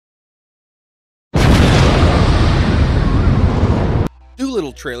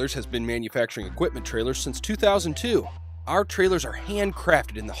Doolittle Trailers has been manufacturing equipment trailers since 2002. Our trailers are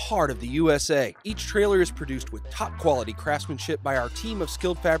handcrafted in the heart of the USA. Each trailer is produced with top quality craftsmanship by our team of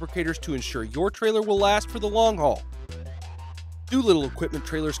skilled fabricators to ensure your trailer will last for the long haul. Doolittle equipment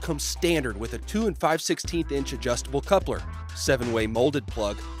trailers come standard with a 2 5/16 inch adjustable coupler, 7-way molded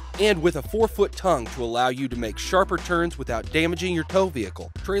plug, and with a 4-foot tongue to allow you to make sharper turns without damaging your tow vehicle.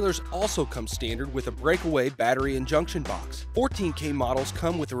 Trailers also come standard with a breakaway battery and junction box. 14K models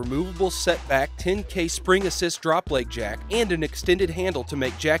come with a removable setback 10K spring assist drop leg jack and an extended handle to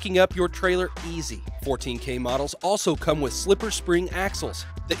make jacking up your trailer easy. 14K models also come with slipper spring axles.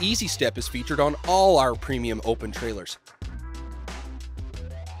 The Easy Step is featured on all our premium open trailers.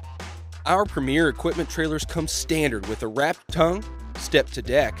 Our premier equipment trailers come standard with a wrapped tongue, step to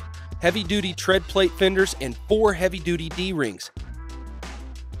deck, heavy-duty tread plate fenders, and 4 heavy-duty D-rings.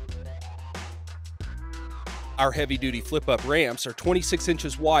 Our heavy-duty flip-up ramps are 26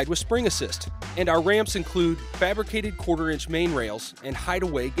 inches wide with spring assist, and our ramps include fabricated 1/4-inch main rails and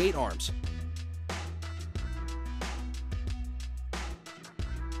hideaway gate arms.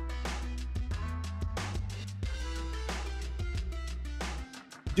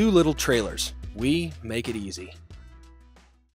 Doolittle Trailers. We make it easy.